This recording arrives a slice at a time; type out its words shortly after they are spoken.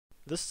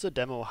This is a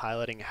demo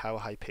highlighting how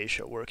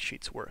Hypatia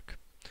worksheets work.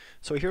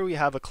 So here we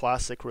have a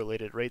classic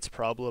related rates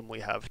problem.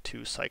 We have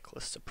two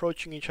cyclists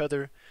approaching each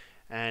other,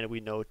 and we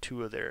know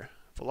two of their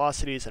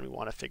velocities, and we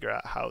want to figure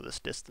out how this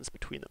distance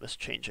between them is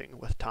changing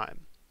with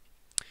time.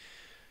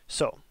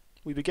 So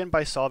we begin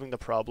by solving the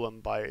problem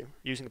by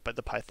using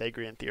the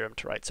Pythagorean theorem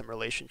to write some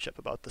relationship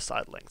about the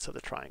side lengths of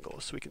the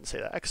triangles. So we can say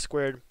that x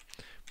squared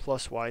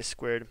plus y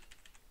squared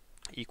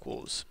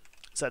equals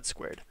z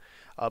squared.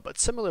 But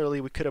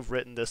similarly, we could have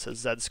written this as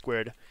z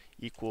squared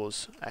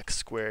equals x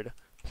squared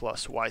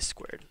plus y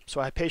squared. So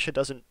Hypatia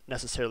doesn't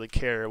necessarily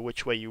care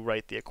which way you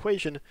write the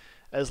equation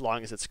as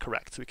long as it's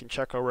correct. So we can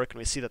check our work and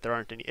we see that there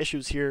aren't any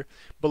issues here.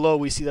 Below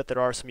we see that there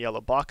are some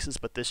yellow boxes,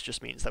 but this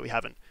just means that we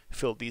haven't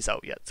filled these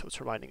out yet. So it's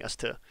reminding us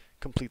to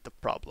complete the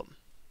problem.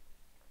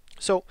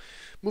 So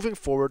moving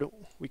forward,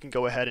 we can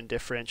go ahead and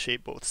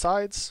differentiate both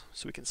sides.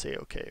 So we can say,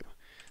 okay,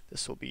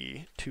 this will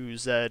be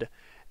 2z,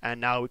 and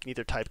now we can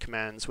either type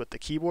commands with the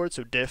keyboard.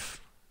 So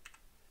diff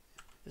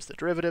is the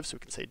derivative, so we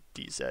can say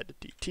dz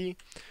dt.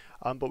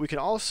 But we can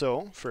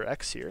also, for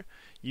x here,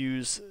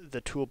 use the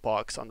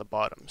toolbox on the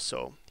bottom.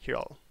 So here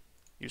I'll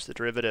use the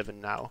derivative,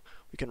 and now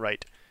we can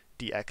write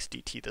dx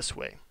dt this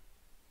way.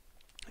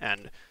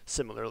 And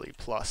similarly,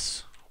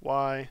 plus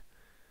y,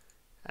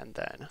 and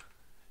then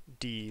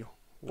dy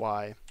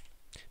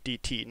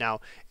dt. Now,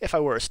 if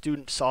I were a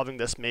student solving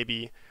this,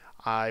 maybe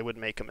I would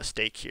make a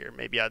mistake here.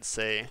 Maybe I'd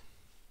say,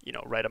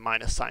 write a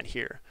minus sign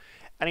here.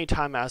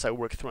 Anytime as I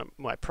work through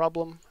my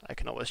problem, I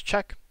can always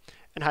check,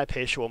 and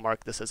Hypatia will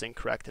mark this as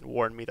incorrect and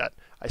warn me that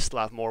I still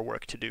have more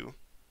work to do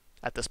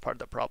at this part of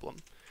the problem.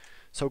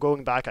 So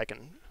going back, I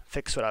can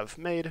fix what I've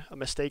made a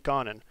mistake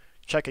on and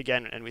check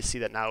again, and we see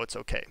that now it's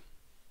okay.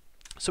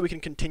 So we can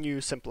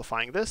continue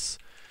simplifying this.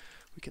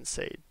 We can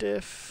say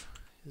diff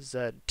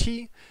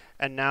zt,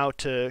 and now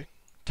to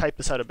type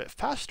this out a bit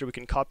faster, we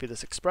can copy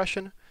this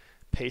expression,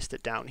 paste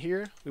it down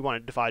here. We want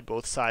to divide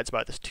both sides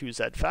by this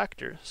 2z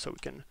factor, so we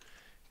can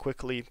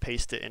quickly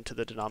paste it into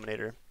the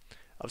denominator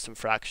of some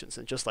fractions,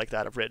 and just like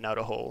that I've written out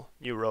a whole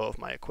new row of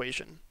my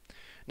equation.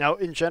 Now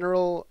in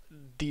general,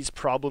 these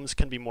problems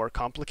can be more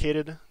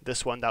complicated.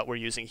 This one that we're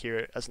using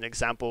here as an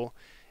example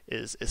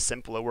is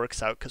simple. It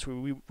works out because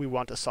we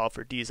want to solve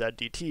for dz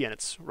dt, and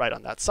it's right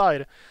on that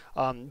side.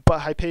 But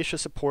Hypatia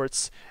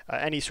supports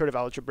any sort of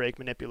algebraic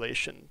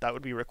manipulation that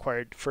would be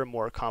required for a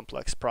more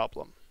complex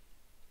problem.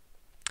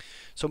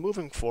 So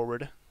moving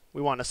forward,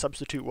 we want to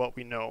substitute what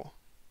we know.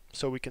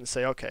 So we can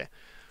say, okay,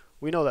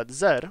 we know that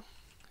z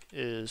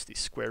is the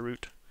square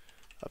root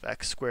of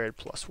x squared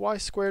plus y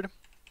squared.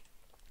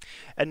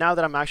 And now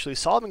that I'm actually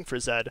solving for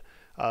z,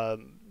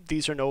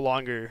 these are no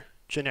longer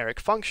generic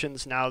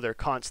functions, now they're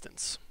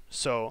constants.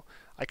 So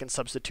I can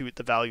substitute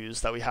the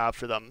values that we have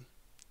for them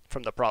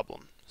from the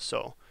problem.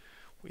 So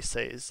we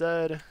say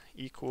z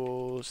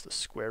equals the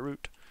square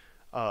root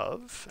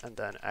of, and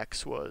then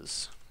x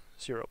was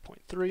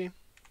 0.3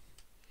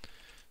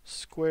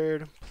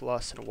 squared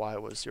plus, and y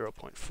was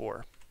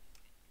 0.4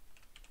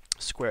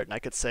 squared. And I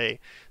could say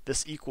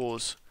this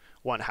equals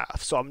 1/2.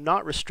 So I'm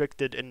not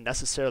restricted in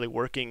necessarily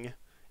working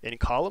in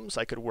columns.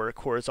 I could work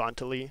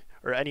horizontally,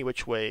 or any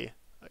which way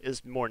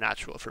is more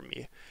natural for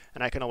me.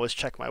 And I can always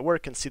check my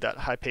work and see that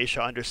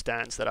Hypatia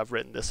understands that I've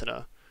written this in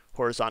a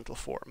horizontal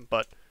form.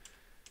 But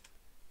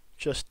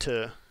just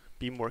to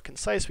be more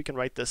concise, we can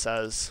write this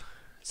as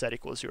z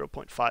equals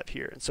 0.5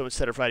 here. And so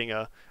instead of writing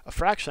a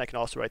fraction, I can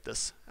also write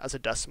this as a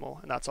decimal,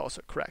 and that's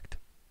also correct.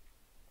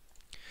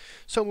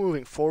 So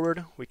moving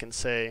forward, we can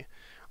say,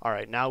 all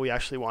right, now we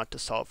actually want to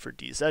solve for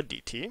dz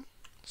dt.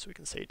 So we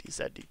can say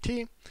dz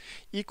dt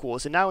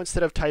equals, and now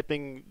instead of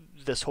typing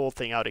this whole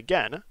thing out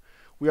again,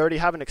 we already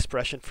have an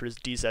expression for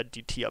dz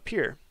dt up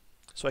here.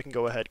 So I can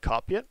go ahead,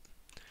 copy it,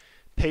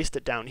 paste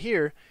it down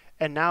here,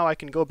 and now I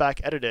can go back,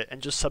 edit it, and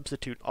just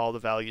substitute all the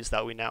values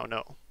that we now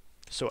know.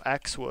 So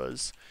x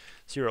was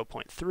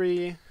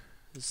 0.3,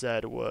 z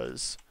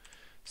was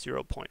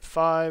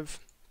 0.5,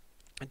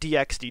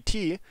 dx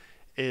dt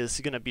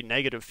is going to be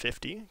negative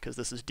 50 because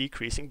this is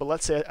decreasing, but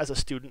let's say as a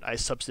student I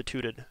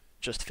substituted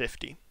just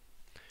 50.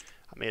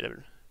 I made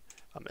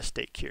a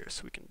mistake here,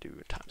 so we can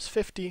do times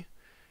 50,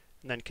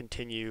 and then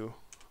continue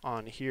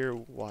on here.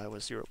 Y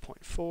was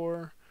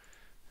 0.4,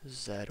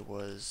 z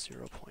was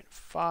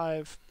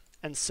 0.5,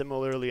 and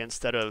similarly,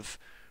 instead of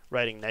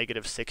writing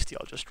negative 60,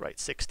 I'll just write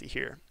 60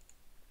 here.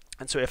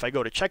 And so if I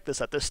go to check this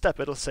at this step,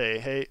 it'll say,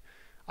 hey,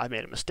 I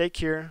made a mistake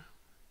here,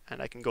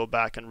 and I can go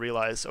back and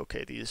realize,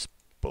 okay, these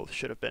both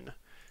should have been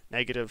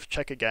negative,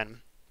 check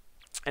again,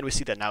 and we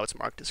see that now it's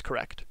marked as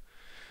correct.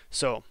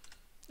 So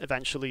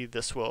eventually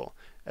this will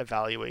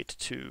evaluate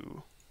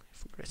to,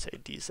 if we say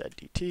dz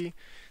dt,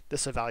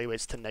 this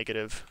evaluates to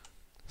negative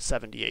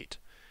 78.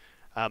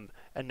 And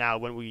now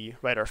when we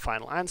write our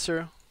final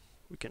answer,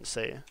 we can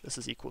say this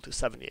is equal to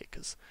 78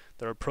 because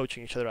they're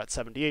approaching each other at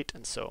 78,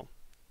 and so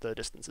the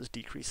distance is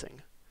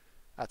decreasing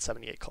at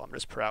 78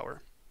 kilometers per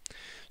hour.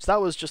 So that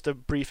was just a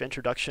brief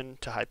introduction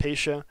to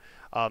Hypatia.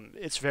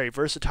 It's very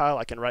versatile.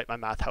 I can write my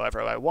math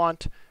however I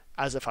want,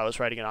 as if I was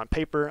writing it on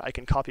paper. I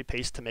can copy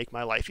paste to make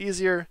my life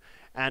easier,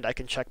 and I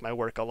can check my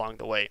work along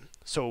the way.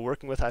 So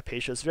working with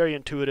Hypatia is very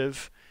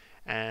intuitive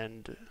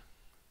and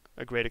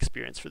a great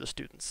experience for the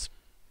students.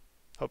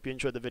 Hope you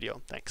enjoyed the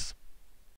video. Thanks.